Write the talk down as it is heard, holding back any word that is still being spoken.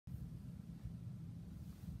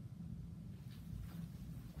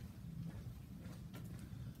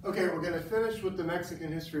Okay, we're going to finish with the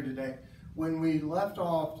Mexican history today. When we left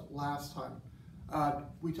off last time,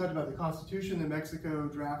 we talked about the Constitution that Mexico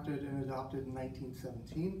drafted and adopted in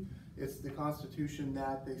 1917. It's the Constitution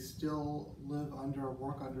that they still live under,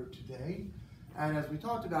 work under today. And as we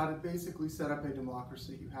talked about, it basically set up a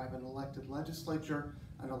democracy. You have an elected legislature,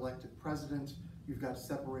 an elected president, you've got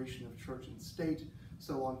separation of church and state.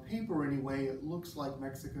 So on paper anyway, it looks like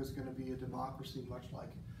Mexico's going to be a democracy much like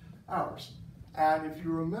ours. And if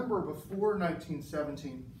you remember, before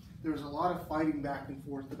 1917, there was a lot of fighting back and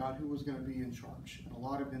forth about who was going to be in charge, and a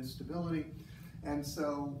lot of instability. And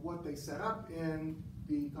so what they set up in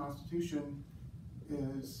the Constitution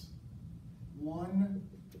is one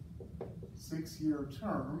 6-year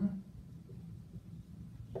term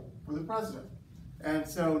for the president. And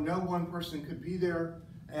so no one person could be there,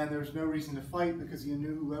 and there's no reason to fight because you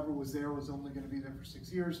knew whoever was there was only going to be there for 6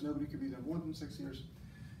 years. Nobody could be there more than 6 years.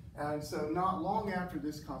 And so not long after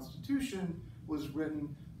this Constitution was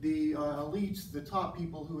written, the elites, the top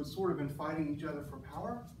people who had sort of been fighting each other for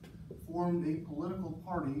power, formed a political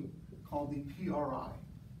party called the PRI.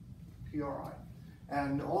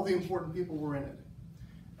 And all the important people were in it.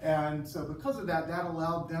 And so because of that, that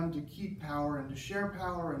allowed them to keep power and to share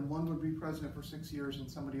power, and one would be president for 6 years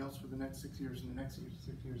and somebody else for the next 6 years and the next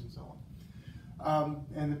 6 years and so on.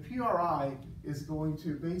 And the PRI is going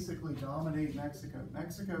to basically dominate Mexico.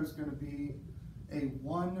 Mexico is going to be a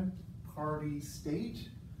one-party state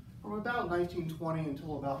from about 1920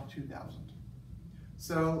 until about 2000.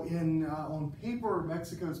 So on paper,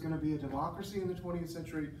 Mexico is going to be a democracy in the 20th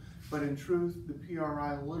century, but in truth, the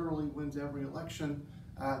PRI literally wins every election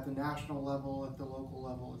at the national level, at the local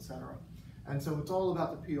level, etc. And so it's all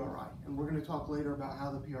about the PRI. And we're going to talk later about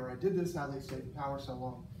how the PRI did this, how they stayed in power so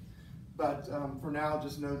long. But for now,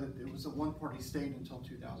 just know that it was a one-party state until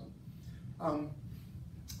 2000.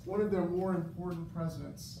 One of their more important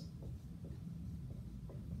presidents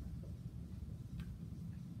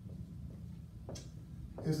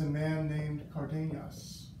is a man named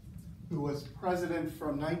Cardenas, who was president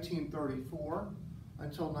from 1934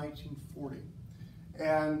 until 1940.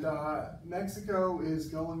 And Mexico is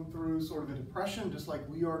going through sort of a depression, just like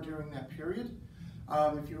we are during that period.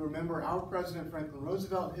 If you remember, our president, Franklin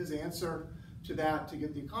Roosevelt, his answer to that, to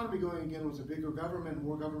get the economy going again, was a bigger government,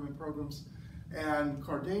 more government programs. And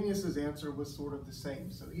Cardenas's answer was sort of the same.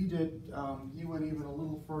 So he went even a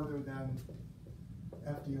little further than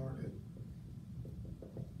FDR did.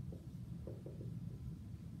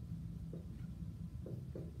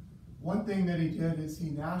 One thing that he did is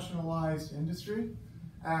he nationalized industry,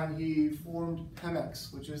 and he formed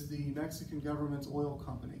Pemex, which is the Mexican government's oil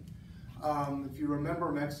company. If you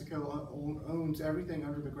remember, Mexico owns everything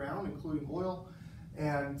under the ground, including oil,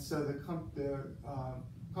 and so the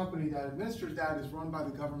company that administers that is run by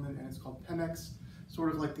the government, and it's called Pemex,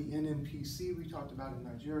 sort of like the NNPC we talked about in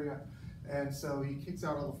Nigeria. And so he kicks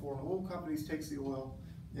out all the foreign oil companies, takes the oil,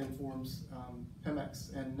 and forms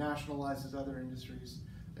Pemex, and nationalizes other industries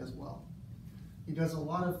as well. He does a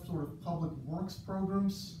lot of sort of public works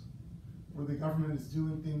programs where the government is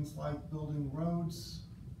doing things like building roads,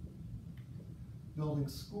 building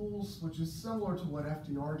schools, which is similar to what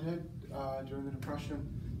FDR did during the Depression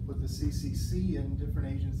with the CCC and different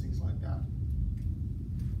agencies like that.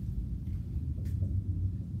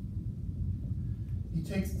 He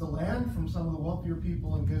takes the land from some of the wealthier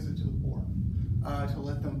people and gives it to the poor to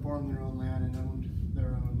let them farm their own land and own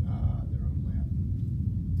their own land.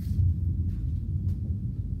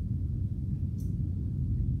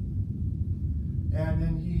 And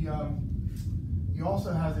then he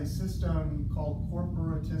also has a system called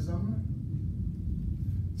corporatism,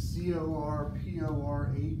 C-O-R-P-O-R-A-T-I-S-M,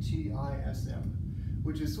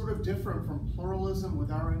 which is sort of different from pluralism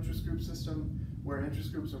with our interest group system, where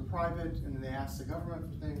interest groups are private and then they ask the government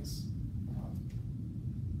for things.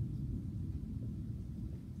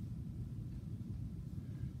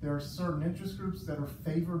 There are certain interest groups that are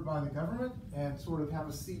favored by the government and sort of have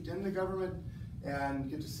a seat in the government and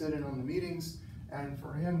get to sit in on the meetings. And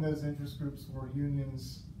for him, those interest groups were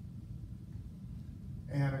unions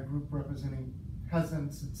and a group representing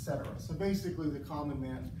peasants, etc. So basically, the common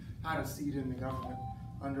man had a seat in the government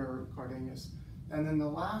under Cardenas. And then the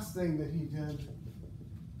last thing that he did,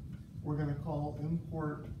 we're going to call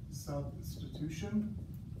import substitution,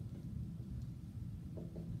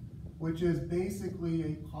 which is basically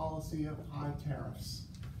a policy of high tariffs.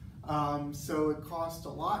 So it costs a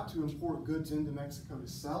lot to import goods into Mexico to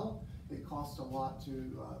sell. It cost a lot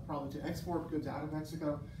to probably to export goods out of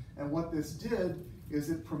Mexico. And what this did is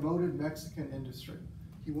it promoted Mexican industry.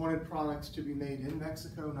 He wanted products to be made in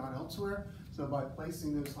Mexico, not elsewhere. So by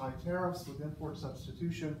placing those high tariffs with import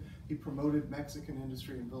substitution, he promoted Mexican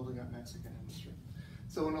industry and building up Mexican industry.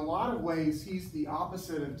 So in a lot of ways, he's the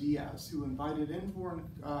opposite of Diaz, who invited in foreign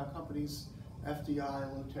companies,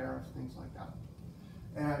 FDI, low tariff, things like that.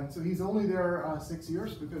 And so he's only there 6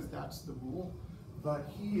 years because that's the rule.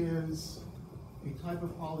 But he is a type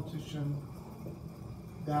of politician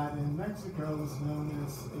that in Mexico is known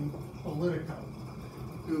as a politico,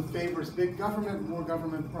 who favors big government, more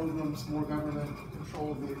government programs, more government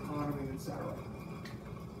control of the economy, etc.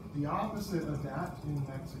 The opposite of that in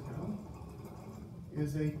Mexico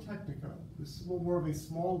is a technico, who's more of a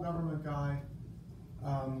small government guy,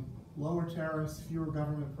 lower tariffs, fewer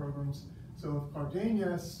government programs. So if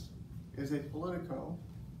Cardenas is a politico,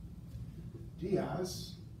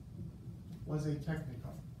 Diaz was a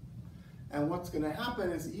technico. And what's going to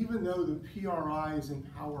happen is, even though the PRI is in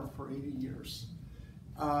power for 80 years,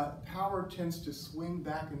 power tends to swing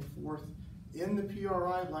back and forth in the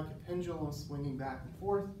PRI like a pendulum swinging back and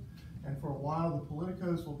forth. And for a while, the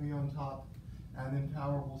politicos will be on top, and then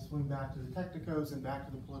power will swing back to the technicos and back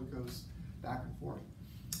to the politicos, back and forth.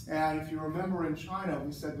 And if you remember, in China,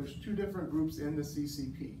 we said there's two different groups in the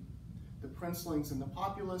CCP. The princelings and the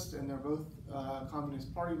populists, and they're both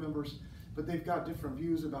Communist Party members, but they've got different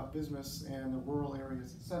views about business and the rural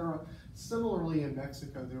areas, etc. Similarly, in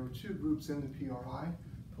Mexico, there were two groups in the PRI,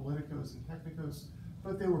 politicos and technicos,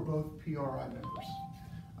 but they were both PRI members.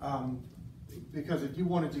 Because if you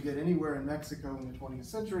wanted to get anywhere in Mexico in the 20th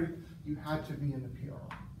century, you had to be in the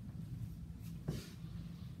PRI.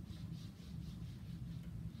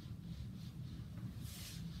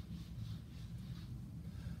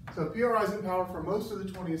 So PRI is in power for most of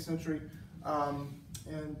the 20th century,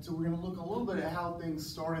 and so we're going to look a little bit at how things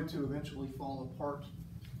started to eventually fall apart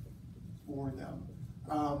for them.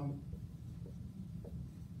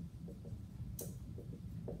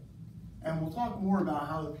 And we'll talk more about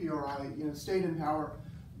how the PRI, stayed in power.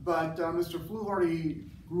 But Mr. Flewharty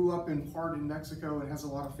grew up in part in Mexico and has a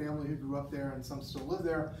lot of family who grew up there, and some still live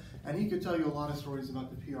there. And he could tell you a lot of stories about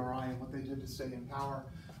the PRI and what they did to stay in power.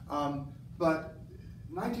 But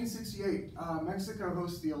 1968, Mexico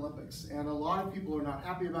hosts the Olympics, and a lot of people are not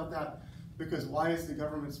happy about that, because why is the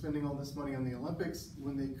government spending all this money on the Olympics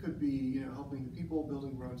when they could be, helping the people,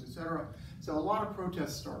 building roads, etc. So a lot of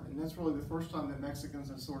protests start, and that's really the first time that Mexicans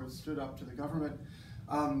have sort of stood up to the government.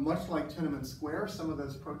 Much like Tiananmen Square, some of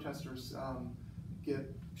those protesters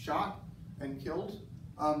get shot and killed,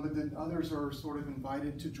 but then others are sort of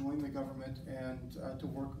invited to join the government and to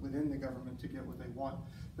work within the government to get what they want.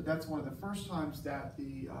 But that's one of the first times that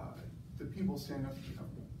the people stand up to the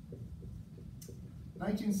government.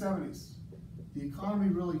 1970s, the economy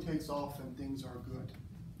really takes off and things are good.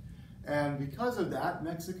 And because of that,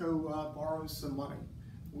 Mexico borrows some money.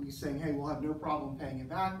 We're saying, hey, we'll have no problem paying it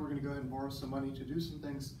back. We're going to go ahead and borrow some money to do some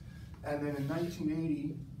things. And then in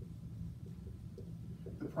 1980,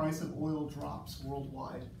 the price of oil drops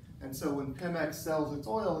worldwide. And so when Pemex sells its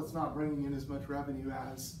oil, it's not bringing in as much revenue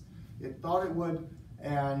as it thought it would.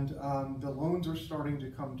 And the loans are starting to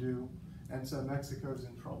come due. And so Mexico's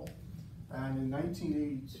in trouble. And in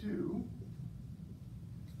 1982,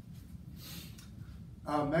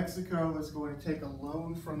 Mexico is going to take a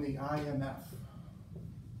loan from the IMF.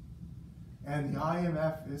 And the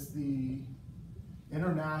IMF is the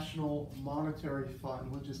International Monetary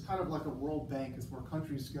Fund, which is kind of like a World Bank. It's where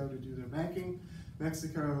countries go to do their banking.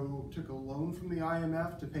 Mexico took a loan from the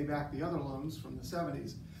IMF to pay back the other loans from the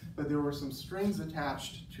 70s, but there were some strings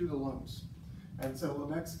attached to the loans. And so what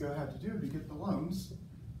Mexico had to do to get the loans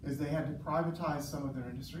is they had to privatize some of their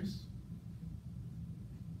industries.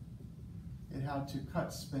 It had to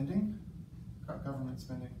cut spending, cut government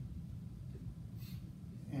spending,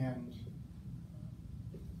 and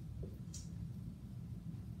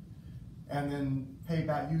then pay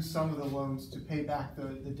back, use some of the loans to pay back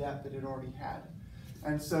the debt that it already had.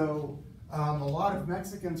 And so a lot of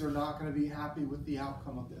Mexicans are not going to be happy with the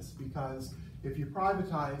outcome of this, because if you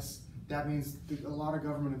privatize, that means a lot of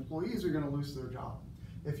government employees are going to lose their job.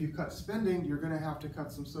 If you cut spending, you're going to have to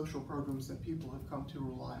cut some social programs that people have come to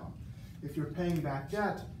rely on. If you're paying back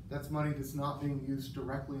debt, that's money that's not being used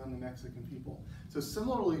directly on the Mexican people. So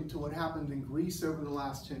similarly to what happened in Greece over the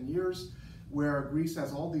last 10 years, where Greece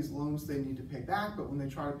has all these loans they need to pay back, but when they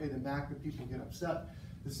try to pay them back, the people get upset.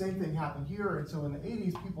 The same thing happened here, and so in the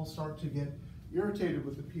 80s, people start to get irritated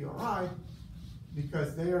with the PRI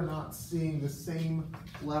because they are not seeing the same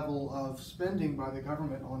level of spending by the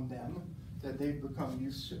government on them that they've become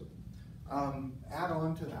used to. Add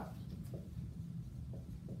on to that.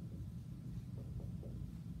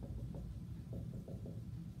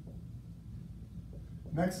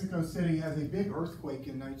 Mexico City has a big earthquake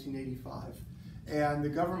in 1985, and the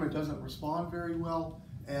government doesn't respond very well,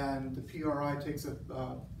 and the PRI takes a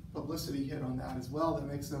publicity hit on that as well. That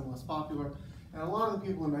makes them less popular, and a lot of the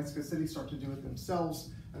people in Mexico City start to do it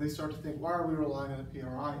themselves, and they start to think, why are we relying on the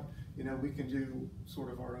PRI? You know, we can do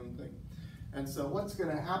sort of our own thing. And so what's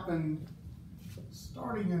going to happen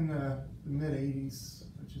starting in the mid-80s,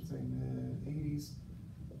 I should say mid-80s,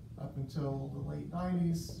 up until the late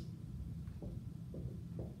 90s,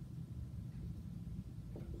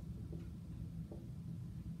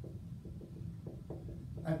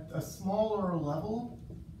 at a smaller level,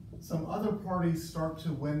 some other parties start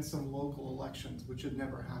to win some local elections, which had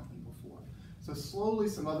never happened before. So slowly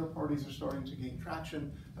some other parties are starting to gain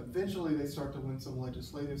traction. Eventually they start to win some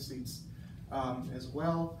legislative seats as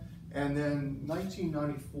well. And then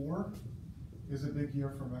 1994 is a big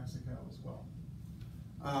year for Mexico as well.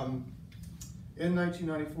 In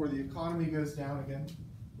 1994, the economy goes down again.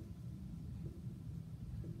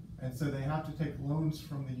 And so they have to take loans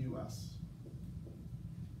from the US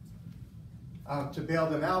to bail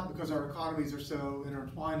them out, because our economies are so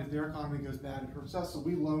intertwined. If their economy goes bad, it hurts us. So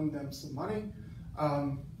we loaned them some money.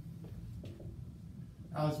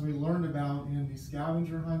 As we learned about in the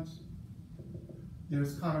scavenger hunt,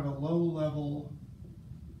 there's kind of a low-level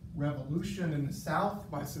revolution in the South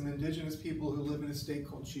by some indigenous people who live in a state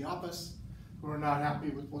called Chiapas, who are not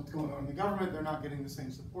happy with what's going on in the government. They're not getting the same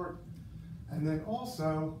support. And then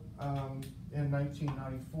also, in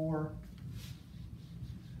 1994,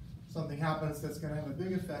 something happens that's going to have a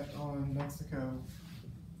big effect on Mexico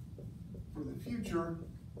for the future.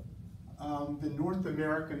 The North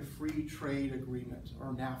American Free Trade Agreement,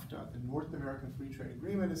 or NAFTA. The North American Free Trade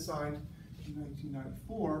Agreement is signed in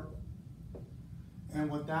 1994. And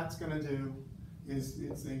what that's going to do is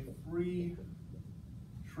it's a free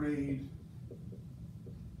trade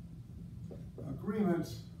agreement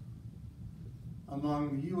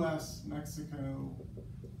among the US, Mexico,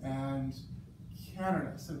 and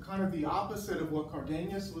Canada. So kind of the opposite of what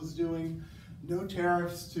Cardenas was doing. No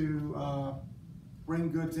tariffs to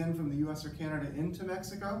bring goods in from the US or Canada into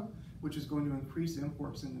Mexico, which is going to increase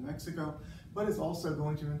imports into Mexico, but it's also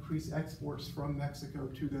going to increase exports from Mexico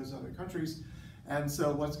to those other countries. And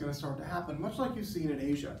so what's going to start to happen, much like you've seen in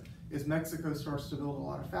Asia, is Mexico starts to build a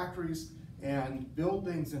lot of factories and build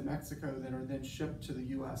things in Mexico that are then shipped to the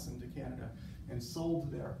US and to Canada and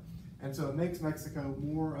sold there. And so it makes Mexico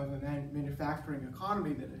more of a manufacturing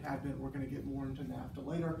economy than it had been. We're going to get more into NAFTA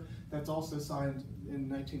later. That's also signed in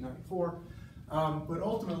 1994. But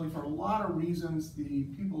ultimately, for a lot of reasons, the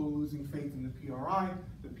people are losing faith in the PRI.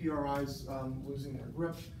 The PRI's losing their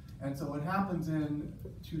grip. And so what happens in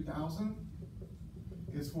 2000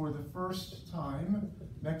 is, for the first time,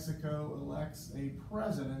 Mexico elects a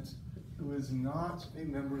president who is not a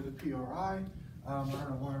member of the PRI. I don't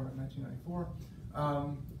know why we're at 1994.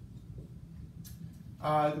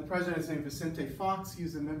 The president is named Vicente Fox.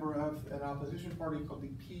 He's a member of an opposition party called the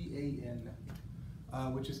PAN,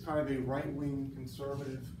 which is kind of a right-wing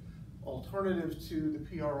conservative alternative to the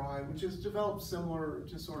PRI, which is developed similar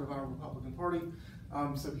to sort of our Republican Party.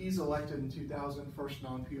 So he's elected in 2000, first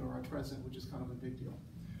non-PRI president, which is kind of a big deal.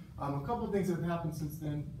 A couple of things that have happened since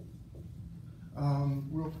then.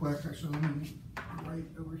 Real quick, actually, let me right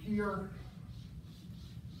over here.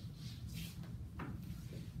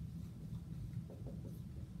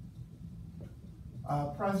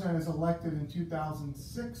 President is elected in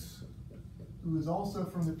 2006, who is also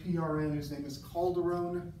from the PRN. His name is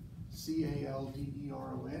Calderon,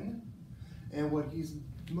 C-A-L-D-E-R-O-N. And what he's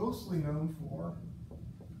mostly known for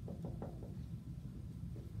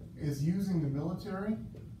is using the military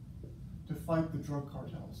to fight the drug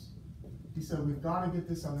cartels. He said, we've got to get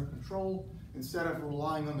this under control. Instead of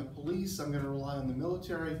relying on the police, I'm going to rely on the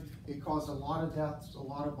military. It caused a lot of deaths, a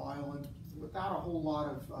lot of violence, without a whole lot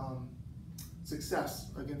of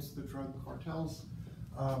success against the drug cartels.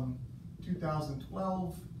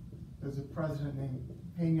 2012, there's a president named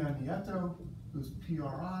Peña Nieto, who's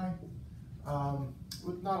PRI,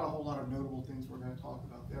 with not a whole lot of notable things we're going to talk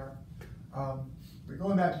about there. But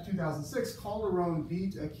going back to 2006, Calderon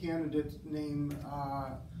beat a candidate named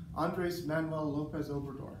Andres Manuel Lopez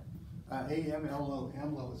Obrador. AMLO,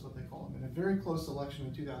 AMLO is what they call him. In a very close election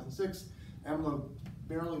in 2006, AMLO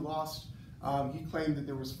barely lost. He claimed that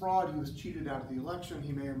there was fraud. He was cheated out of the election.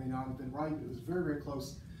 He may or may not have been right. It was very, very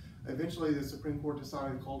close. Eventually, the Supreme Court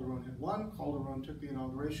decided Calderon had won. Calderon took the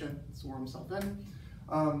inauguration, swore himself in.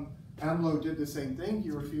 AMLO did the same thing.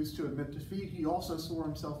 He refused to admit defeat. He also swore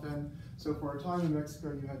himself in. So for a time in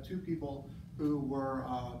Mexico, you had two people who were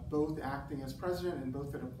both acting as president and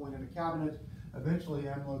both had appointed a cabinet. Eventually,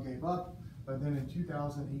 AMLO gave up. But then in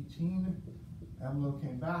 2018, AMLO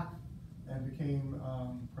came back and became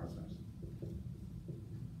president.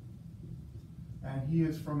 And he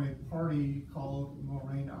is from a party called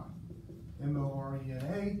Morena,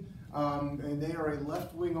 M-O-R-E-N-A, and they are a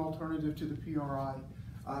left-wing alternative to the PRI.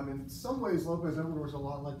 In some ways, Lopez Obrador is a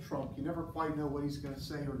lot like Trump. You never quite know what he's going to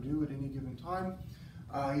say or do at any given time.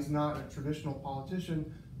 He's not a traditional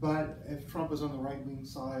politician, but if Trump is on the right-wing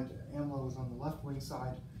side, AMLO is on the left-wing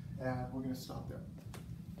side, and we're going to stop there.